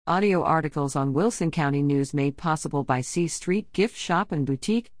Audio articles on Wilson County News made possible by C Street Gift Shop and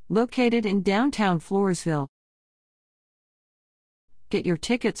Boutique, located in downtown Floresville. Get your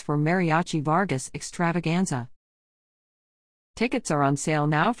tickets for Mariachi Vargas Extravaganza. Tickets are on sale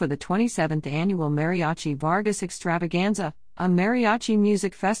now for the 27th Annual Mariachi Vargas Extravaganza, a mariachi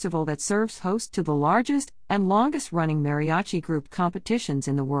music festival that serves host to the largest and longest-running mariachi group competitions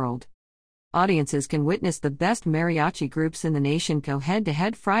in the world. Audiences can witness the best mariachi groups in the nation go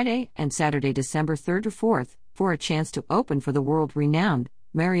head-to-head Friday and Saturday, December 3rd to 4th, for a chance to open for the world-renowned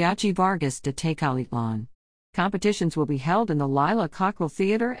Mariachi Vargas de Tecalitlan. Competitions will be held in the Lila Cockrell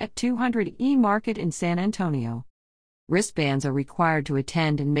Theater at 200 E Market in San Antonio. Wristbands are required to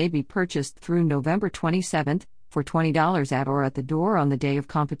attend and may be purchased through November 27th for $20 at or at the door on the day of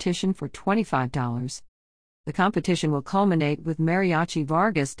competition for $25. The competition will culminate with Mariachi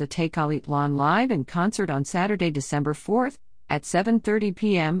Vargas de Tecalitlan live in concert on Saturday, December 4th at 7:30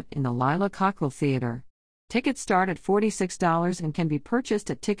 p.m. in the Lila Cockrell Theater. Tickets start at $46 and can be purchased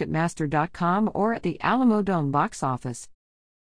at Ticketmaster.com or at the Alamo Dome box office.